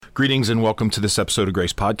Greetings and welcome to this episode of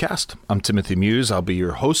Grace Podcast. I'm Timothy Muse. I'll be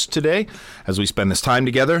your host today as we spend this time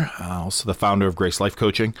together. Also the founder of Grace Life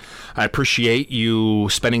Coaching. I appreciate you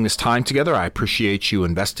spending this time together. I appreciate you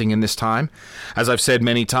investing in this time. As I've said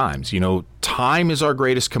many times, time is our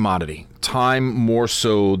greatest commodity. Time more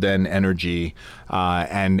so than energy,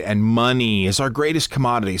 and money is our greatest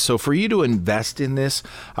commodity. So for you to invest in this,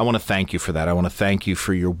 I want to thank you for that. I want to thank you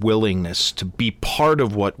for your willingness to be part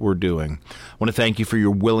of what we're doing. I want to thank you for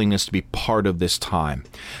your willingness to be part of this time.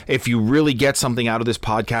 If you really get something out of this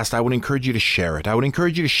podcast, I would encourage you to share it. I would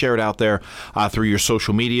encourage you to share it out there through your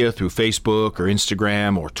social media, through Facebook or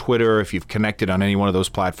Instagram or Twitter. If you've connected on any one of those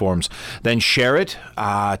platforms, then share it.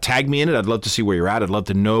 Tag me in it. I'd love to see where you're at. I'd love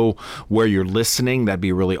to know where you're listening. That'd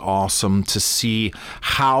be really awesome to see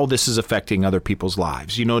how this is affecting other people's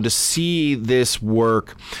lives. To see this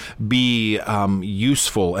work be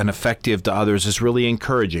useful and effective to others is really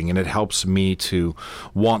encouraging, and it helps me to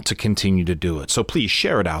want to continue to do it. So please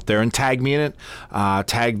share it out there and tag me in it.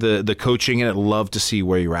 Tag the coaching in it. Love to see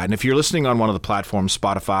where you're at. And if you're listening on one of the platforms,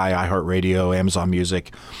 Spotify, iHeartRadio, Amazon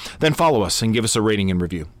Music, then follow us and give us a rating and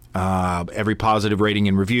review. Every positive rating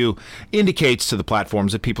and review indicates to the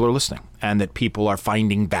platforms that people are listening and that people are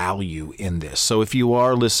finding value in this. So if you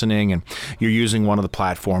are listening and you're using one of the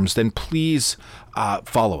platforms, then please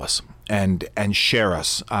follow us and share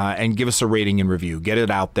us and give us a rating and review. Get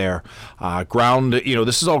it out there.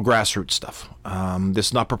 This is all grassroots stuff. This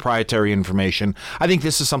is not proprietary information. I think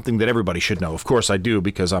this is something that everybody should know. Of course I do,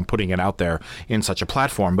 because I'm putting it out there in such a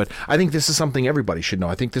platform, but I think this is something everybody should know.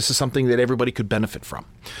 I think this is something that everybody could benefit from.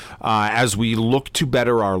 As we look to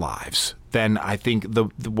better our lives, then I think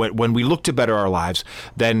when we look to better our lives,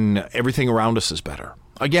 then everything around us is better.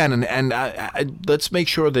 Again, and let's make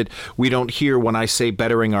sure that we don't hear when I say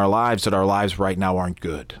bettering our lives that our lives right now aren't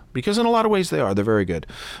good. Because in a lot of ways they are. They're very good.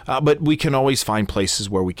 But we can always find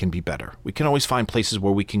places where we can be better. We can always find places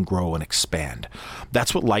where we can grow and expand.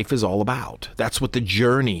 That's what life is all about. That's what the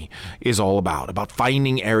journey is all about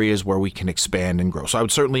finding areas where we can expand and grow. So I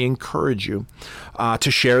would certainly encourage you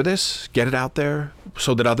to share this, get it out there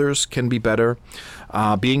so that others can be better.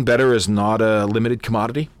 Being better is not a limited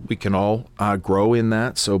commodity. We can all grow in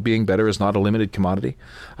that. So being better is not a limited commodity.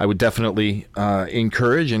 I would definitely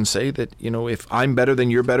encourage and say that, if I'm better,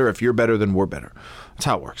 then you're better. If you're better, then we're better. That's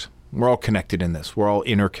how it works. We're all connected in this. We're all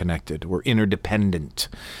interconnected. We're interdependent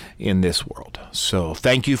in this world. So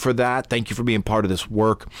thank you for that. Thank you for being part of this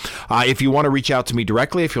work. If you want to reach out to me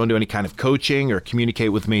directly, if you want to do any kind of coaching or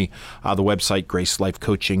communicate with me, the website,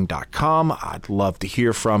 gracelifecoaching.com. I'd love to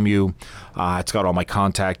hear from you. It's got all my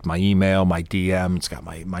contact, my email, my DM. It's got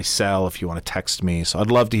my cell if you want to text me. So I'd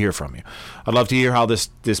love to hear from you. I'd love to hear how this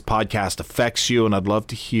podcast affects you, and I'd love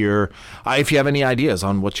to hear if you have any ideas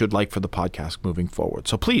on what you'd like for the podcast moving forward.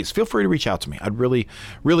 So please feel free to reach out to me. I'd really,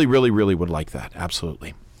 really, really, really would like that.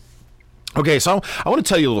 Absolutely. Okay, so I want to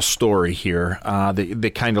tell you a little story here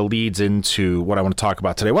that kind of leads into what I want to talk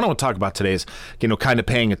about today. What I want to talk about today is, kind of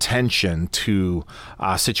paying attention to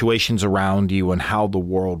situations around you and how the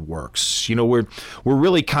world works. We're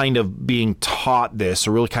really kind of being taught this,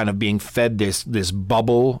 or really kind of being fed this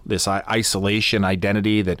bubble, this isolation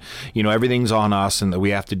identity that everything's on us and that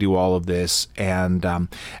we have to do all of this, and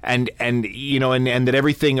that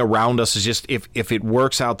everything around us is just if it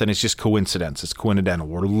works out, then it's just coincidence. It's coincidental.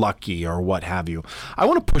 We're lucky, or what have you. I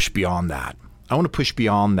want to push beyond that.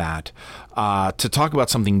 To talk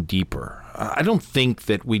about something deeper. I don't think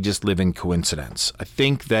that we just live in coincidence. I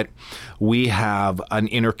think that we have an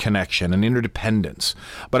interconnection, an interdependence.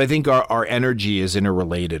 But I think our energy is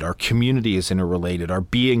interrelated. Our community is interrelated. Our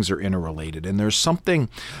beings are interrelated. And there's something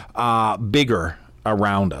bigger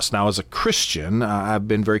around us. Now, as a Christian, I've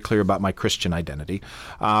been very clear about my Christian identity.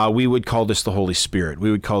 We would call this the Holy Spirit.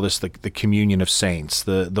 We would call this the communion of saints,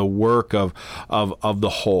 the work of the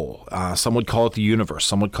whole. Some would call it the universe.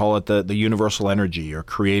 Some would call it the universal energy, or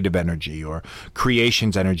creative energy, or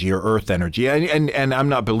creation's energy, or earth energy. And I'm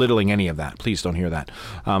not belittling any of that. Please don't hear that.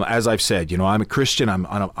 As I've said, I'm a Christian. I'm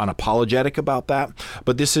unapologetic about that.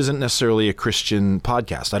 But this isn't necessarily a Christian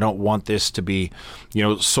podcast. I don't want this to be,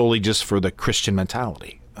 solely just for the Christian mentality.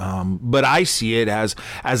 But I see it as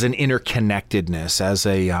an interconnectedness, as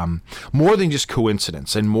a more than just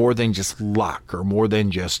coincidence, and more than just luck, or more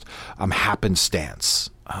than just happenstance.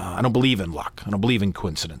 I don't believe in luck. I don't believe in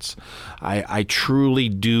coincidence. I truly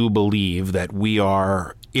do believe that we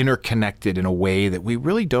are interconnected in a way that we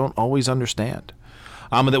really don't always understand.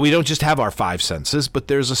 That we don't just have our five senses, but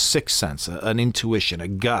there's a sixth sense, an intuition, a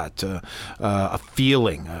gut, a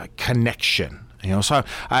feeling, a connection. So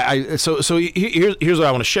here's what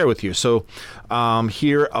I want to share with you. So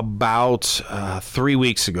here about 4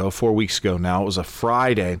 weeks ago now, it was a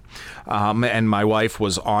Friday, and my wife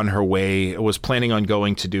was on her way, was planning on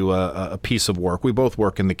going to do a piece of work. We both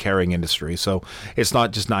work in the caring industry, so it's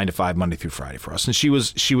not just 9 to 5 Monday through Friday for us. And she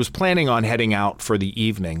was planning on heading out for the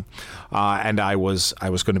evening, and I was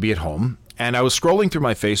going to be at home. And I was scrolling through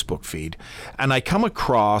my Facebook feed, and I come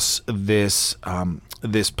across this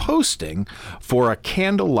posting for a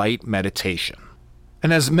candlelight meditation.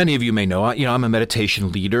 And as many of you may know, I'm a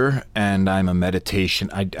meditation leader, and I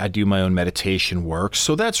do my own meditation work.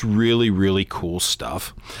 So that's really, really cool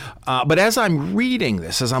stuff. But as I'm reading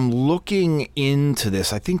this, as I'm looking into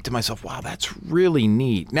this, I think to myself, wow, that's really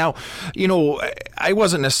neat. Now, I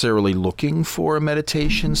wasn't necessarily looking for a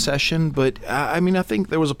meditation session, but I think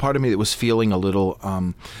there was a part of me that was feeling a little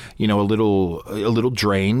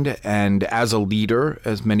drained. And as a leader,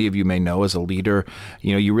 as many of you may know, as a leader,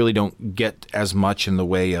 you really don't get as much in the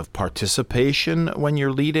way of participation when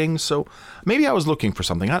you're leading. So maybe I was looking for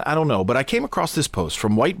something. I don't know. But I came across this post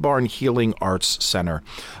from White Barn Healing Arts Center,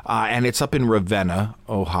 and it's up in Ravenna,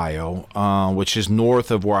 Ohio, which is north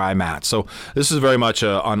of where I'm at. So this is very much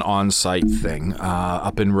an on-site thing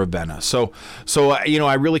up in Ravenna. So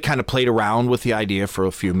I really kind of played around with the idea for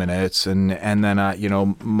a few minutes, and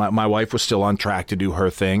then my wife was still on track to do her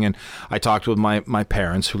thing, and I talked with my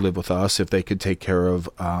parents who live with us if they could take care of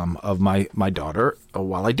my daughter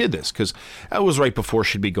while I did this, because that was right before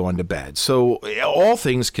she'd be going to bed. So all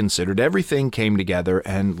things considered, everything came together,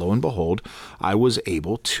 and lo and behold, I was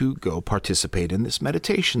able to go participate in this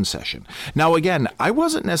meditation session. Now, again, I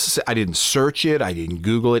didn't search it, I didn't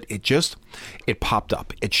Google it, it popped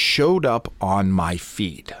up. It showed up on my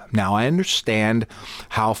feed. Now, I understand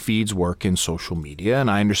how feeds work in social media, and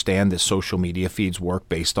I understand that social media feeds work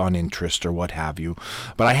based on interest or what have you,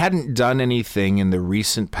 but I hadn't done anything in the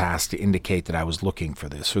recent past to indicate that I was looking for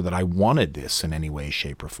this or that I wanted this in any way,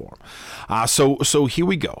 shape, or form. So here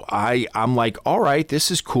we go. I'm like, all right,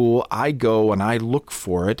 this is cool. I go and I look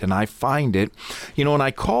for it and I find it, and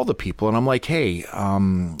I call the people and I'm like, hey,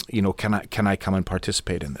 can I come and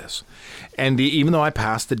participate in this? And even though I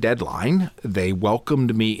passed the deadline, they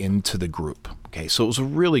welcomed me into the group. Okay, so it was a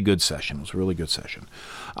really good session.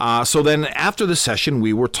 So then after the session,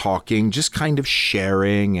 we were talking, just kind of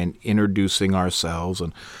sharing and introducing ourselves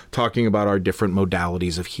and talking about our different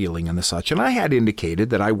modalities of healing and the such. And I had indicated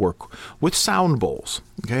that I work with sound bowls.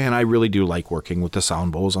 Okay, and I really do like working with the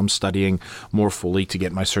sound bowls. I'm studying more fully to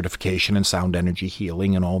get my certification in sound energy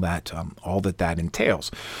healing and all that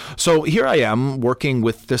entails. So here I am working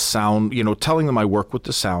with the sound, telling them I work with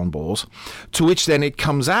the sound bowls, to which then it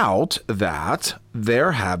comes out that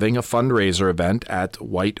they're having a fundraiser event at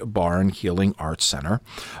White Barn Healing Arts Center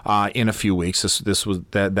in a few weeks. This was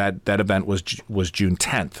that event was June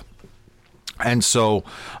 10th. And so,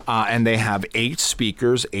 and they have 8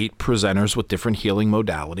 speakers, 8 presenters with different healing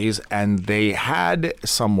modalities, and they had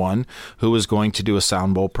someone who was going to do a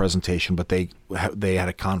sound bowl presentation, but they had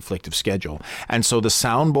a conflict of schedule. And so the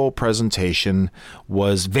sound bowl presentation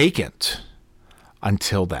was vacant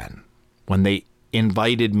until then, when they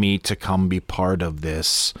invited me to come be part of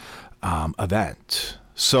this event.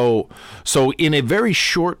 So in a very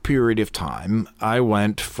short period of time, I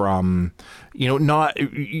went from, not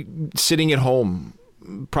sitting at home,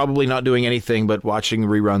 probably not doing anything but watching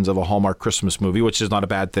reruns of a Hallmark Christmas movie, which is not a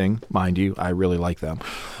bad thing, mind you. I really like them.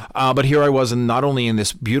 But here I was, and not only in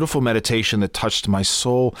this beautiful meditation that touched my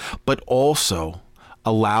soul, but also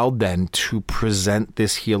allowed then to present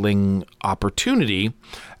this healing opportunity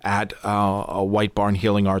at a White Barn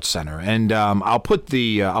Healing Arts Center, and I'll put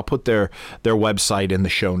their website in the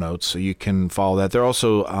show notes so you can follow that. They're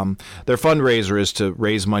also their fundraiser is to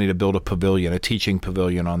raise money to build a pavilion, a teaching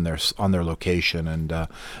pavilion on their location, and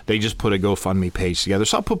they just put a GoFundMe page together.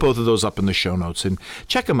 So I'll put both of those up in the show notes and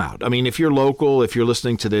check them out. I mean, if you're local, if you're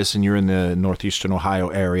listening to this and you're in the northeastern Ohio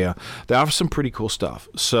area, they offer some pretty cool stuff.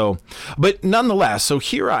 So, but nonetheless, so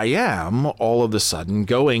here I am all of a sudden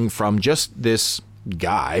going from just this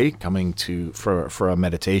guy coming for a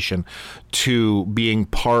meditation to being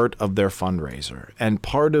part of their fundraiser and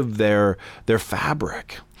part of their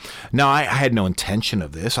fabric. Now, I had no intention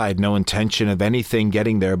of this. I had no intention of anything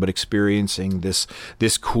getting there but experiencing this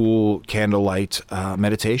cool candlelight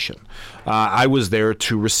meditation. I was there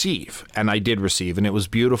to receive, and I did receive, and it was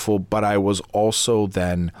beautiful, but I was also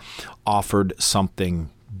then offered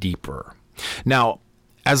something deeper. Now,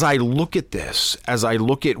 as I look at this, as I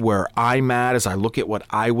look at where I'm at, as I look at what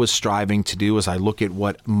I was striving to do, as I look at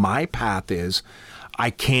what my path is,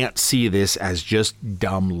 I can't see this as just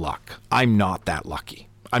dumb luck. I'm not that lucky.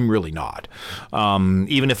 I'm really not.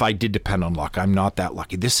 Even if I did depend on luck, I'm not that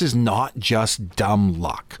lucky. This is not just dumb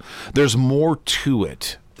luck. There's more to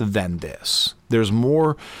it than this. There's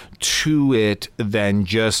more to it than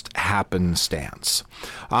just happenstance.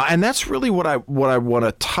 And that's really what I want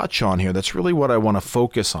to touch on here. That's really what I want to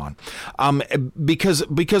focus on. Because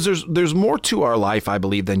there's more to our life, I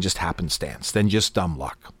believe, than just happenstance, than just dumb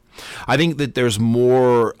luck. I think that there's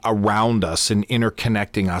more around us and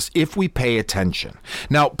interconnecting us if we pay attention.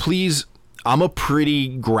 Now, please, I'm a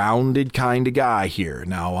pretty grounded kind of guy here.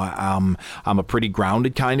 Now, I'm a pretty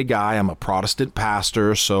grounded kind of guy. I'm a Protestant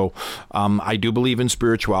pastor, so I do believe in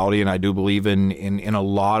spirituality, and I do believe in a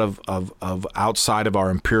lot of outside of our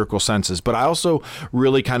empirical senses. But I also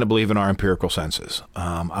really kind of believe in our empirical senses.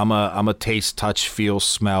 I'm a taste, touch, feel,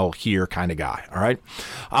 smell, hear kind of guy. All right,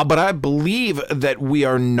 but I believe that we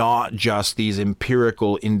are not just these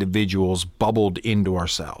empirical individuals bubbled into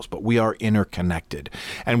ourselves, but we are interconnected,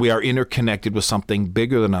 and we are interconnected with something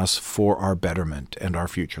bigger than us for our betterment and our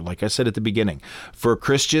future. Like I said at the beginning, for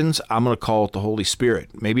Christians, I'm going to call it the Holy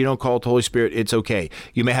Spirit. Maybe you don't call it the Holy Spirit. It's okay.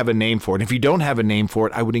 You may have a name for it. And if you don't have a name for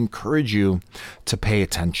it, I would encourage you to pay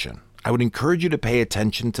attention. I would encourage you to pay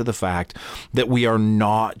attention to the fact that we are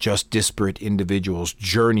not just disparate individuals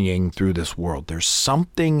journeying through this world. There's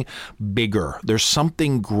something bigger. There's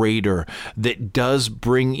something greater that does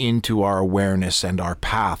bring into our awareness and our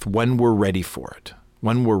path when we're ready for it.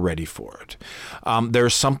 When we're ready for it.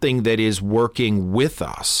 There's something that is working with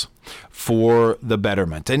us for the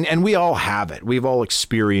betterment. And we all have it. We've all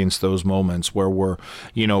experienced those moments where we're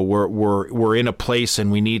in a place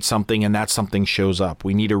and we need something and that something shows up.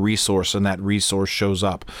 We need a resource and that resource shows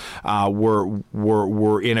up.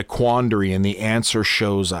 We're in a quandary and the answer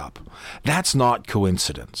shows up. That's not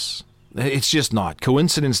coincidence. It's just not.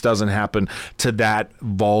 Coincidence doesn't happen to that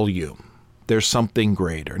volume. There's something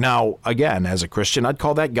greater. Now, again, as a Christian, I'd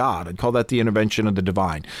call that God. I'd call that the intervention of the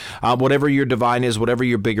divine. Whatever your divine is, whatever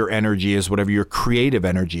your bigger energy is, whatever your creative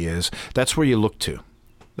energy is, that's where you look to.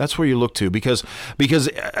 That's where you look to. Because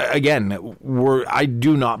again, I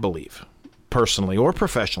do not believe, personally or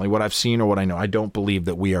professionally, what I've seen or what I know, I don't believe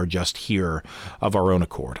that we are just here of our own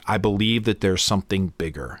accord. I believe that there's something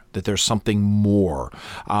bigger, that there's something more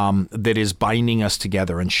that is binding us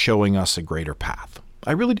together and showing us a greater path.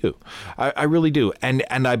 I really do. I really do. And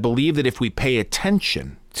I believe that if we pay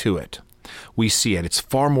attention to it, we see it. It's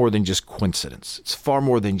far more than just coincidence. It's far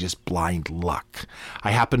more than just blind luck. I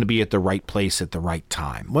happen to be at the right place at the right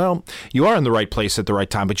time. Well, you are in the right place at the right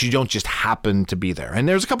time, but you don't just happen to be there. And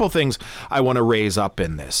there's a couple of things I want to raise up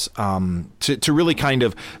in this to really kind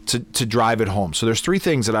of to drive it home. So there's three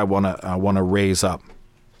things that I want to raise up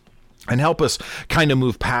and help us kind of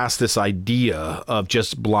move past this idea of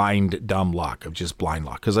just blind, dumb luck, of just blind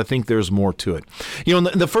luck, because I think there's more to it. You know,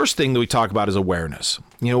 the first thing that we talk about is awareness.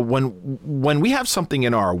 You know, when we have something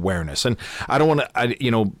in our awareness, and I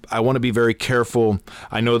want to be very careful.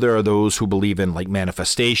 I know there are those who believe in like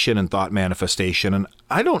manifestation and thought manifestation, and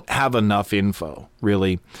I don't have enough info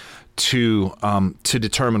really to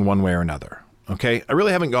determine one way or another. Okay, I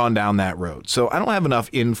really haven't gone down that road. So I don't have enough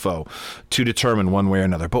info to determine one way or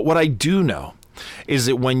another. But what I do know is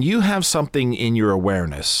that when you have something in your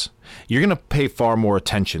awareness, you're going to pay far more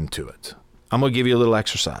attention to it. I'm going to give you a little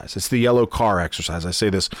exercise. It's the yellow car exercise. I say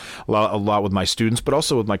this a lot with my students, but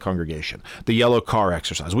also with my congregation. The yellow car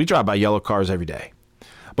exercise. We drive by yellow cars every day,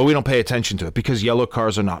 but we don't pay attention to it because yellow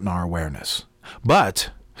cars are not in our awareness.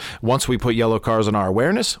 But once we put yellow cars in our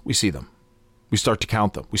awareness, we see them. We start to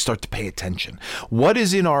count them. We start to pay attention. What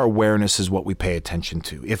is in our awareness is what we pay attention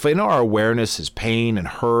to. If in our awareness is pain and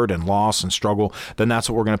hurt and loss and struggle, then that's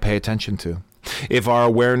what we're going to pay attention to. If our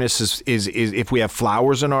awareness is if we have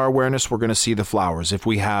flowers in our awareness, we're going to see the flowers. If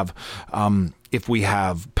we have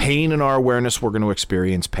pain in our awareness, we're going to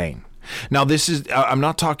experience pain. Now, I'm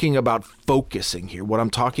not talking about focusing here. What I'm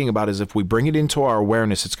talking about is if we bring it into our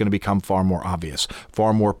awareness, it's going to become far more obvious,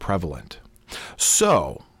 far more prevalent.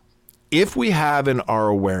 So, if we have in our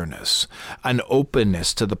awareness an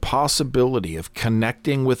openness to the possibility of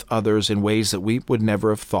connecting with others in ways that we would never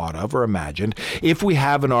have thought of or imagined, if we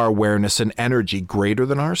have in our awareness an energy greater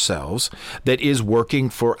than ourselves that is working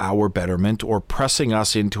for our betterment or pressing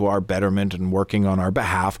us into our betterment and working on our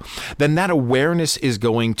behalf, then that awareness is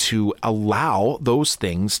going to allow those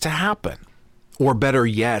things to happen. Or better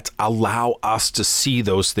yet, allow us to see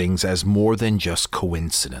those things as more than just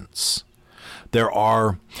coincidence.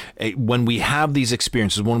 When we have these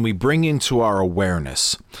experiences, when we bring into our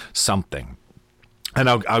awareness something, And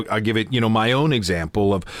I'll give it, my own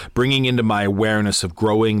example of bringing into my awareness of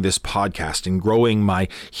growing this podcast and growing my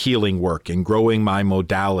healing work and growing my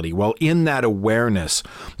modality. Well, in that awareness,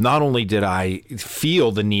 not only did I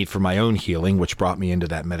feel the need for my own healing, which brought me into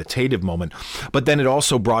that meditative moment, but then it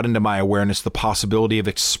also brought into my awareness the possibility of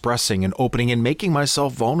expressing and opening and making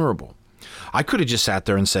myself vulnerable. I could have just sat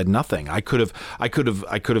there and said nothing. I could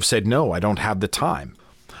have said, no, I don't have the time.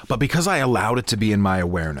 But because I allowed it to be in my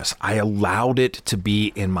awareness, I allowed it to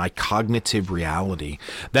be in my cognitive reality,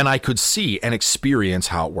 then I could see and experience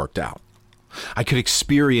how it worked out. I could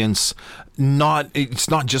experience it's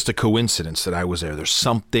not just a coincidence that I was there. There's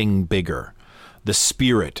something bigger. The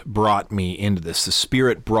Spirit brought me into this. The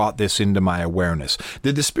Spirit brought this into my awareness.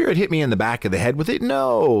 Did the Spirit hit me in the back of the head with it?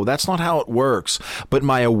 No, that's not how it works. But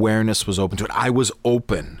my awareness was open to it. I was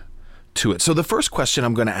open to it. So the first question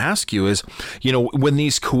I'm going to ask you is, when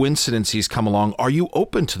these coincidences come along, are you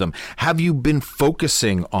open to them? Have you been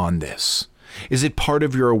focusing on this? Is it part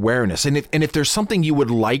of your awareness? And if there's something you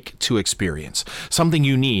would like to experience, something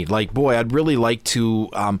you need, like, boy, I'd really like to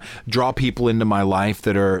draw people into my life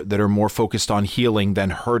that are more focused on healing than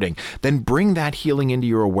hurting, then bring that healing into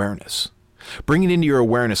your awareness. Bring it into your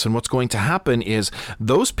awareness. And what's going to happen is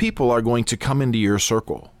those people are going to come into your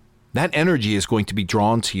circle. That energy is going to be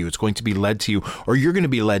drawn to you. It's going to be led to you, or you're going to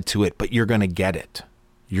be led to it, but you're going to get it.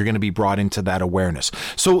 You're going to be brought into that awareness.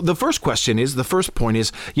 So the first point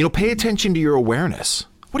is, pay attention to your awareness.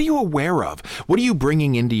 What are you aware of? What are you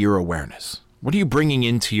bringing into your awareness? What are you bringing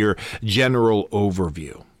into your general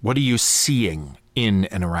overview? What are you seeing in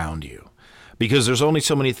and around you? Because there's only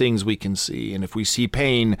so many things we can see. And if we see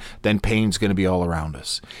pain, then pain's going to be all around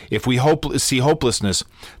us. If we see hopelessness,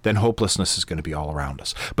 then hopelessness is going to be all around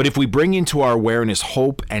us. But if we bring into our awareness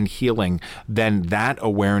hope and healing, then that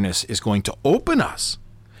awareness is going to open us.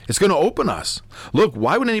 It's going to open us. Look,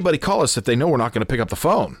 why would anybody call us if they know we're not going to pick up the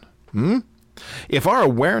phone? If our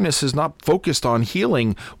awareness is not focused on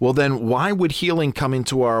healing, well, then why would healing come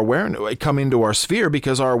into our awareness, come into our sphere?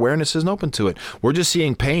 Because our awareness isn't open to it. We're just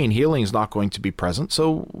seeing pain. Healing is not going to be present.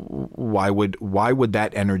 So why would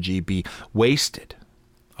that energy be wasted?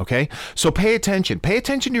 Okay, so pay attention. Pay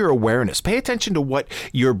attention to your awareness. Pay attention to what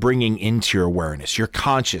you're bringing into your awareness, your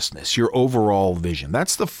consciousness, your overall vision.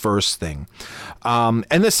 That's the first thing. And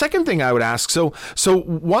the second thing I would ask, so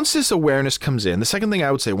once this awareness comes in, the second thing I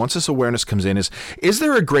would say, once this awareness comes in is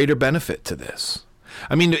there a greater benefit to this?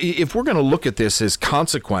 I mean, if we're going to look at this as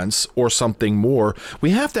consequence or something more,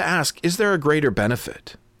 we have to ask, is there a greater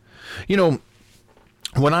benefit?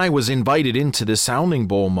 When I was invited into this sounding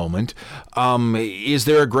bowl moment, is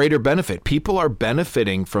there a greater benefit? People are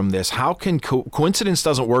benefiting from this. How can coincidence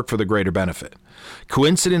doesn't work for the greater benefit?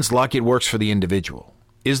 Coincidence, luck, it works for the individual.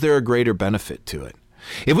 Is there a greater benefit to it?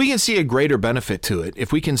 If we can see a greater benefit to it,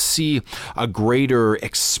 if we can see a greater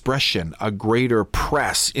expression, a greater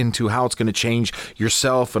press into how it's going to change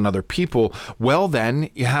yourself and other people, well, then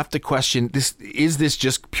you have to question this: is this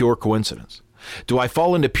just pure coincidence? Do I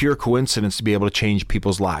fall into pure coincidence to be able to change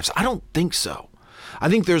people's lives? I don't think so. I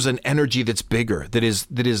think there's an energy that's bigger, that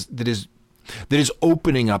is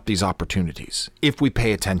opening up these opportunities if we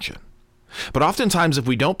pay attention. But oftentimes, if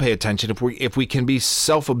we don't pay attention, if we can be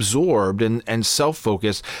self-absorbed and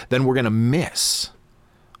self-focused, then we're going to miss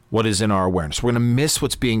what is in our awareness. We're going to miss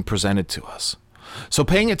what's being presented to us. So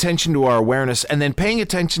paying attention to our awareness and then paying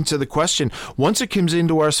attention to the question, once it comes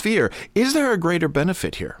into our sphere, is there a greater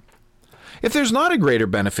benefit here? If there's not a greater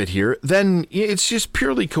benefit here, then it's just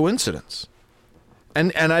purely coincidence.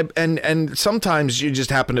 And sometimes you just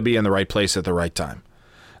happen to be in the right place at the right time.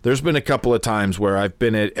 There's been a couple of times where I've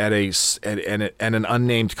been at an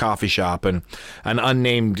unnamed coffee shop, and an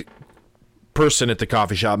unnamed person at the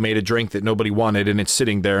coffee shop made a drink that nobody wanted, and it's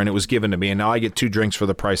sitting there, and it was given to me, and now I get 2 drinks for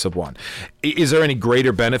the price of 1. Is there any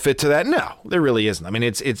greater benefit to that? No, there really isn't. I mean,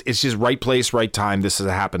 it's just right place, right time. This is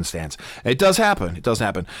a happenstance. It does happen.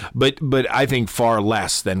 But I think far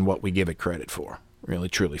less than what we give it credit for. Really,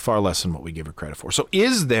 truly, far less than what we give it credit for. So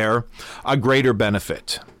is there a greater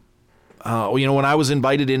benefit? When I was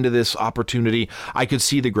invited into this opportunity, I could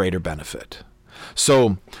see the greater benefit.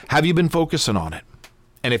 So have you been focusing on it?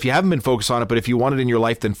 And if you haven't been focused on it, but if you want it in your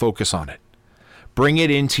life, then focus on it. Bring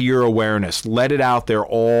it into your awareness. Let it out there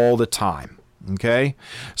all the time. Okay?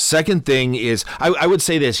 Second thing is, I would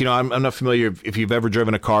say this, I'm not familiar if you've ever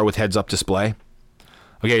driven a car with heads-up display.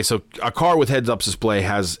 Okay, so a car with heads-up display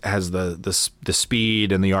has the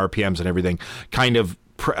speed and the RPMs and everything kind of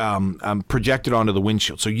projected onto the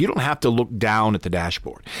windshield. So you don't have to look down at the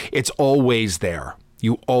dashboard. It's always there.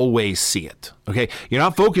 You always see it. Okay, you're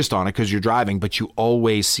not focused on it because you're driving, but you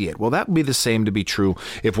always see it. Well, that would be the same to be true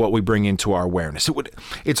if what we bring into our awareness.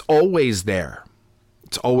 It's always there.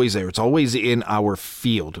 It's always there. It's always in our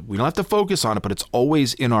field. We don't have to focus on it, but it's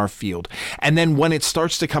always in our field. And then when it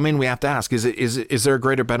starts to come in, we have to ask, is there a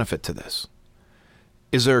greater benefit to this?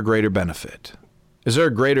 Is there a greater benefit? Is there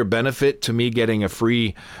a greater benefit to me getting a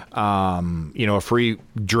free, a free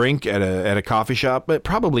drink at a coffee shop? But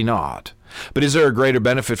probably not. But is there a greater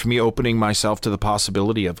benefit for me opening myself to the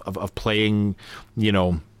possibility of playing,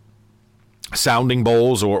 sounding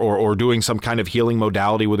bowls or doing some kind of healing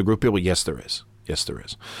modality with a group of people? Yes, there is. Yes, there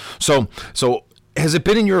is. So has it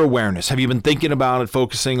been in your awareness? Have you been thinking about it,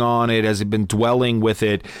 focusing on it? Has it been dwelling with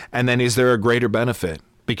it? And then is there a greater benefit?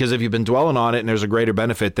 Because if you've been dwelling on it and there's a greater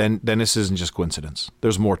benefit, then this isn't just coincidence.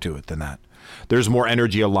 There's more to it than that. There's more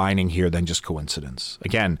energy aligning here than just coincidence.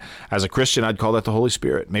 Again, as a Christian, I'd call that the Holy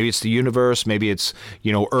Spirit. Maybe it's the universe. Maybe it's,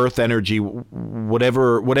 earth energy.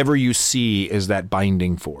 Whatever you see is that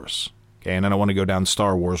binding force. Okay, and I don't want to go down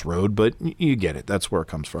Star Wars road, but you get it. That's where it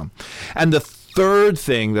comes from. And the third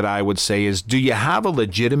thing that I would say is, do you have a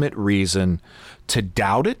legitimate reason to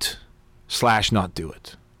doubt it / not do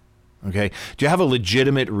it? Okay. Do you have a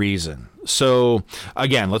legitimate reason? So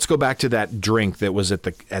again, let's go back to that drink that was at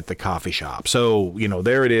the coffee shop. So,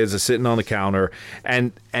 there it is, it's sitting on the counter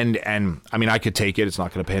and I mean, I could take it. It's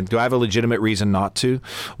not going to pay. Do I have a legitimate reason not to?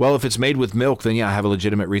 Well, if it's made with milk, then yeah, I have a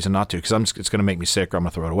legitimate reason not to, because it's going to make me sick or I'm going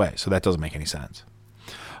to throw it away. So that doesn't make any sense.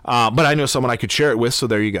 But I know someone I could share it with. So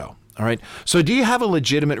there you go. All right. So do you have a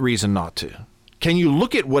legitimate reason not to? Can you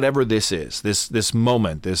look at whatever this is, this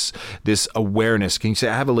moment, this awareness? Can you say,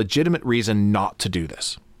 I have a legitimate reason not to do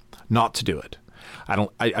this, not to do it?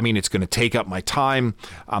 I mean, it's going to take up my time.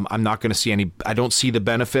 I'm not going to see I don't see the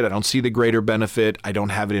benefit. I don't see the greater benefit. I don't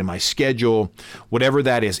have it in my schedule, whatever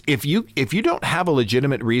that is. If you don't have a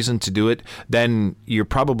legitimate reason to do it, then you're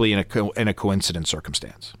probably in a coincident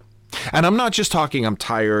circumstance. And I'm not just talking, I'm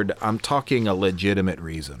tired. I'm talking a legitimate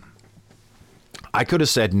reason. I could have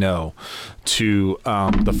said no to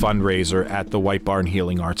the fundraiser at the White Barn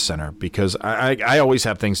Healing Arts Center because I always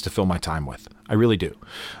have things to fill my time with. I really do.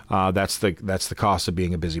 That's the cost of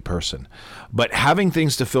being a busy person. But having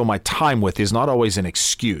things to fill my time with is not always an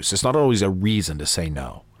excuse. It's not always a reason to say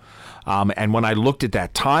no. And when I looked at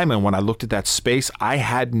that time and when I looked at that space, I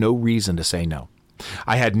had no reason to say no.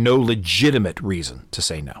 I had no legitimate reason to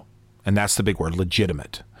say no. And that's the big word,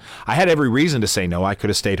 legitimate. I had every reason to say no. I could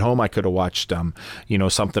have stayed home. I could have watched,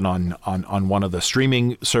 something on one of the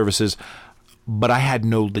streaming services, but I had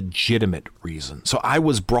no legitimate reason. So I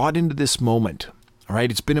was brought into this moment. All right.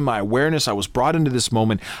 It's been in my awareness. I was brought into this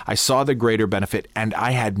moment. I saw the greater benefit and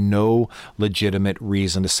I had no legitimate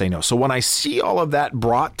reason to say no. So when I see all of that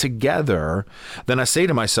brought together, then I say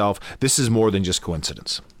to myself, this is more than just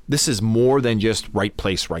coincidence. This is more than just right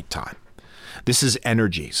place, right time. This is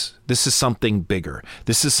energies. This is something bigger.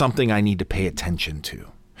 This is something I need to pay attention to.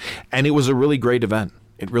 And it was a really great event.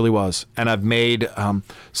 It really was. And I've made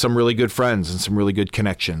some really good friends and some really good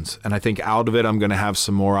connections. And I think out of it, I'm going to have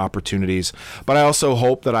some more opportunities. But I also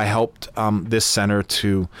hope that I helped this center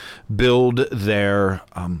to build their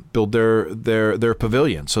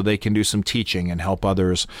pavilion so they can do some teaching and help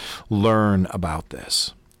others learn about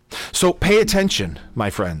this. So pay attention,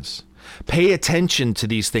 my friends. Pay attention to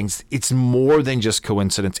these things. It's more than just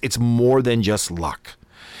coincidence. It's more than just luck.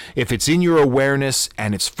 If it's in your awareness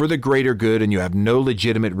and it's for the greater good and you have no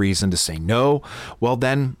legitimate reason to say no, well,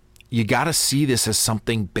 then you got to see this as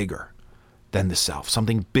something bigger than the self,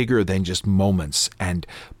 something bigger than just moments and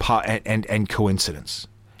coincidence.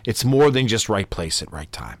 It's more than just right place at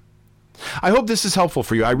right time. I hope this is helpful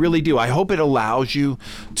for you. I really do. I hope it allows you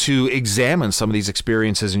to examine some of these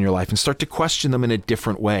experiences in your life and start to question them in a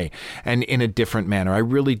different way and in a different manner. I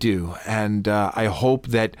really do. And I hope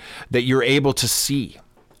that you're able to see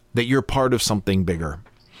that you're part of something bigger,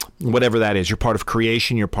 whatever that is. You're part of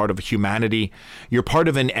creation. You're part of humanity. You're part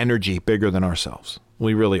of an energy bigger than ourselves.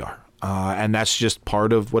 We really are. And that's just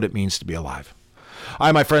part of what it means to be alive. All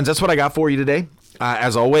right, my friends, that's what I got for you today.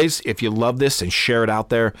 As always, if you love this and share it out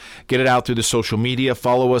there, get it out through the social media,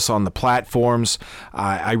 follow us on the platforms.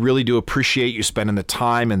 I really do appreciate you spending the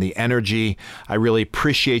time and the energy. I really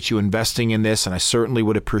appreciate you investing in this, and I certainly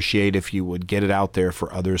would appreciate if you would get it out there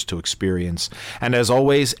for others to experience. And as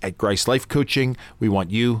always, at G.R.A.C.E Life Coaching, we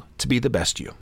want you to be the best you.